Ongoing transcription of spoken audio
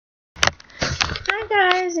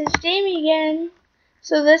guys, it's Jamie again.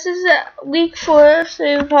 So this is week 4 of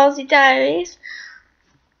Cerebral Palsy diaries.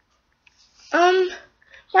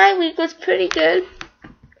 My week was pretty good.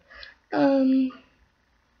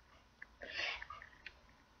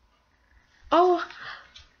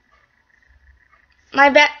 My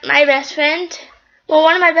best friend. Well,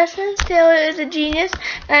 one of my best friends, Taylor, is a genius,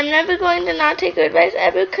 and I'm never going to not take her advice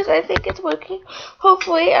ever because I think it's working.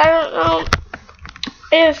 Hopefully, I don't know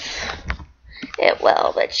if it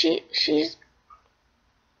will, but she's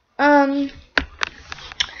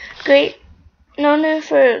great. Known her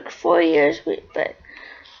for 4 years, but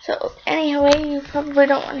so anyway, you probably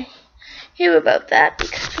don't want to hear about that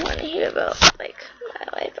because you want to hear about like my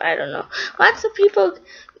life. I don't know. Lots of people.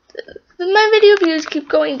 My video views keep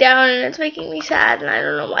going down, and it's making me sad, and I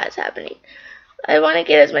don't know why it's happening. I want to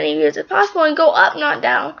get as many views as possible and go up, not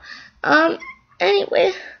down.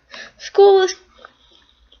 Anyway, school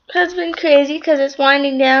has been crazy because it's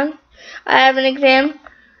winding down. I have an exam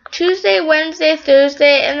Tuesday, Wednesday,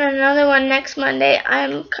 Thursday, and then another one next Monday.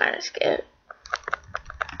 I'm kind of scared.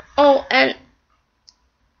 But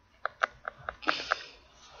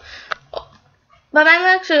I'm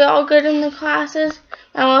actually all good in the classes.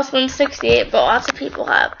 My last one's 68, but lots of people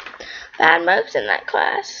have bad marks in that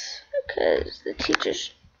class because the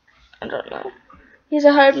teacher's, I don't know, he's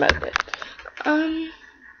a hard marker. I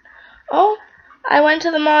went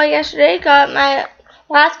to the mall yesterday, got my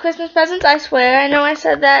last Christmas presents. I swear, I know I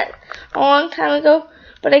said that a long time ago,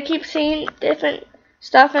 but I keep seeing different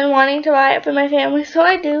stuff and wanting to buy it for my family, so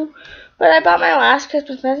I do. But I bought my last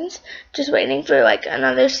Christmas presents, just waiting for like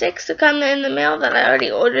another 6 to come in the mail that I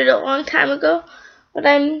already ordered a long time ago. But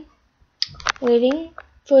I'm waiting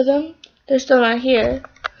for them. They're still not here.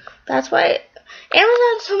 That's why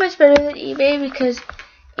Amazon's so much better than eBay, because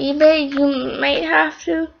eBay you might have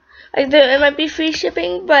to, like, it might be free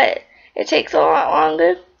shipping, but it takes a lot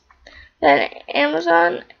longer than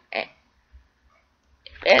Amazon. And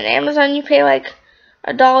Amazon you pay like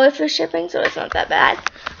 $1 for shipping, so it's not that bad.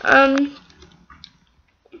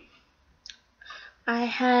 I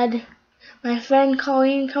had my friend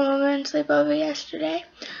Colleen come over and sleep over yesterday.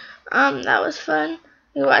 That was fun.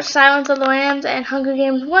 We watched Silence of the Lambs and Hunger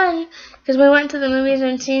Games 1 because we went to the movies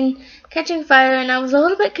and seen Catching Fire, and I was a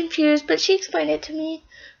little bit confused, but she explained it to me.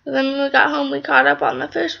 But then when we got home, we caught up on the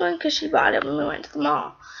first one because she bought it when we went to the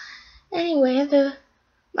mall. Anyway, the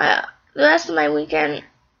rest of my weekend,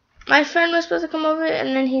 my friend was supposed to come over,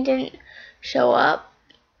 and then he didn't show up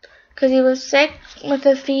because he was sick with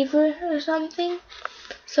a fever or something.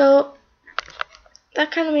 So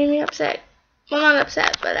that kind of made me upset. Well, not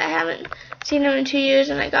upset, but I haven't seen him in 2 years,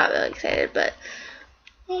 and I got really excited. But,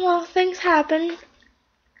 oh well, things happen.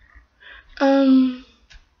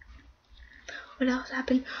 What else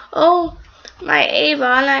happened? Oh, my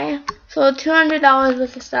Avon, I sold $200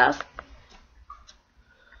 worth of stuff.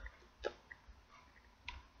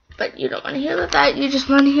 But you don't want to hear about that. You just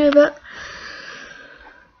want to hear about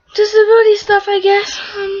disability stuff, I guess.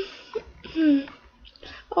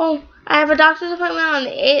 Oh, I have a doctor's appointment on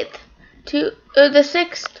the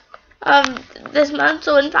 6th of this month,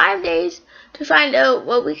 so in 5 days, to find out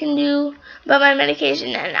what we can do about my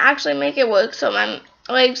medication and actually make it work so my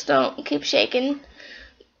legs don't keep shaking.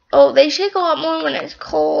 Oh, they shake a lot more when it's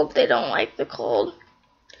cold. They don't like the cold.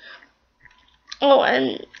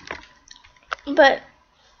 But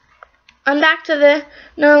I'm back to the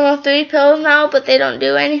normal 3 pills now, but they don't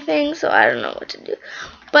do anything, so I don't know what to do.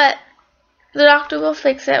 But the doctor will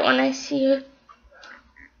fix it when I see her.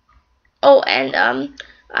 Oh, and I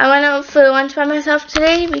went out for lunch by myself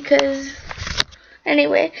today because,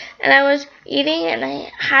 anyway, and I was eating and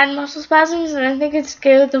I had muscle spasms, and I think it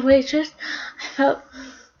scared the waitress. I felt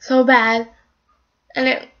so bad. And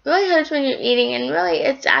it really hurts when you're eating, and really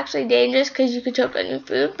it's actually dangerous because you could choke on your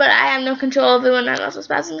food, but I have no control over when my muscle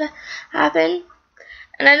spasms happen.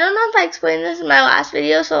 And I don't know if I explained this in my last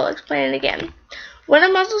video, so I'll explain it again. What a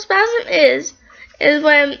muscle spasm is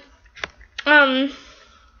when,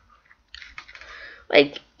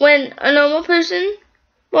 like when a normal person,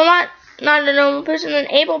 well, not a normal person, an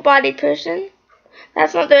able-bodied person,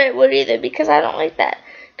 that's not the right word either, because I don't like that.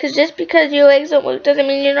 Because just because your legs don't work doesn't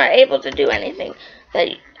mean you're not able to do anything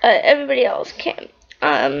that everybody else can.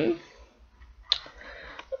 And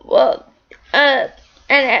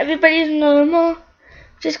everybody's normal.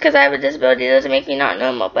 Just because I have a disability doesn't make me not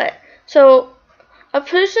normal. But so a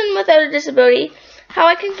person without a disability, how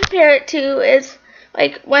I can compare it to is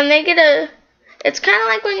like when they get it's kind of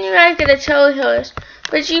like when you guys get a chili horse,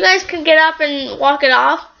 but you guys can get up and walk it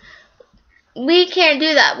off. We can't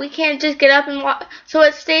do that. We can't just get up and walk. So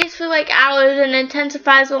it stays for like hours and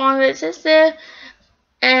intensifies the longer it sits there.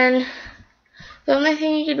 And The only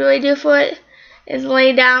thing you could really do for it is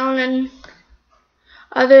lay down and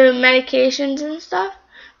other medications and stuff,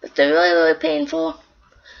 but they're really, really painful.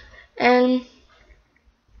 And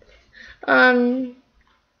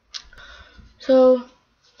so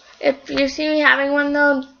if you see me having one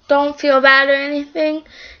though, don't feel bad or anything,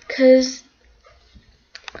 because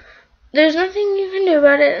there's nothing you can do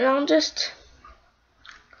about it, and I'll just,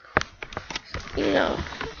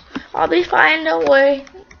 I'll be fine, don't worry.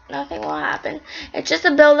 Nothing will happen. It's just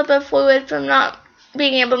a buildup of fluid from not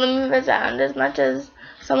being able to move around as much as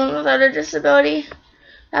someone without a disability.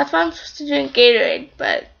 That's why I'm supposed to drink Gatorade,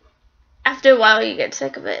 but after a while you get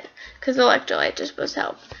sick of it, because electrolytes are supposed to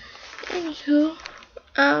help. Anywho,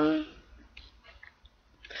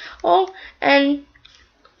 oh, and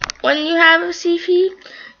when you have a CP,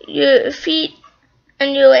 your feet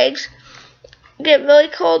and your legs get really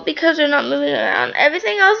cold because they're not moving around.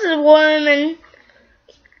 Everything else is warm and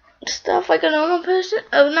stuff like a normal person.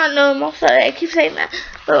 Oh, not normal, sorry, I keep saying that.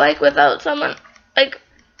 But like without someone, like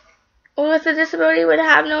with a disability would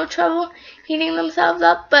have no trouble heating themselves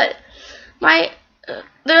up. But the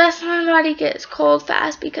rest of my body gets cold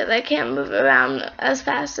fast because I can't move around as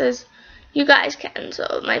fast as you guys can.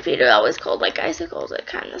 So my feet are always cold like icicles. It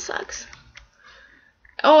kind of sucks.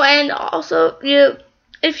 Oh, and also,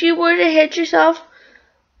 if you were to hit yourself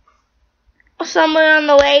somewhere on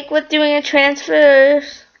the leg with doing a transfer, or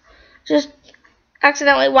just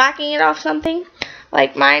accidentally whacking it off something,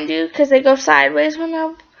 like mine do, because they go sideways when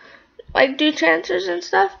I like do transfers and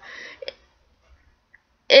stuff,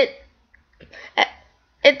 it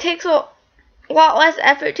takes a lot less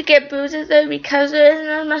effort to get bruises there because there isn't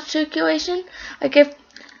as much circulation. Like if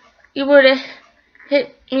you were to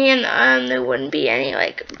hit me in the arm, there wouldn't be any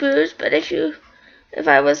like bruise, but if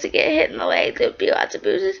I was to get hit in the leg, there would be lots of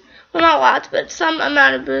bruises. Well, not lots, but some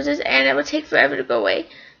amount of bruises, and it would take forever to go away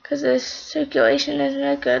because the circulation isn't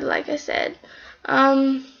as good, like I said.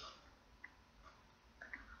 And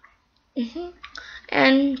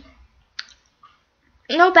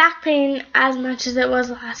no back pain as much as it was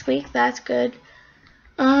last week. That's good.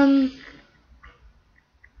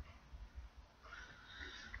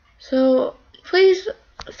 So please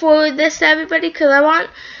forward this to everybody, because I want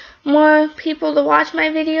more people to watch my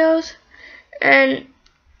videos and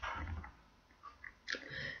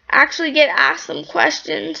actually get asked some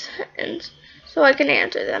questions, and so I can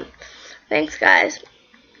answer them. Thanks, guys.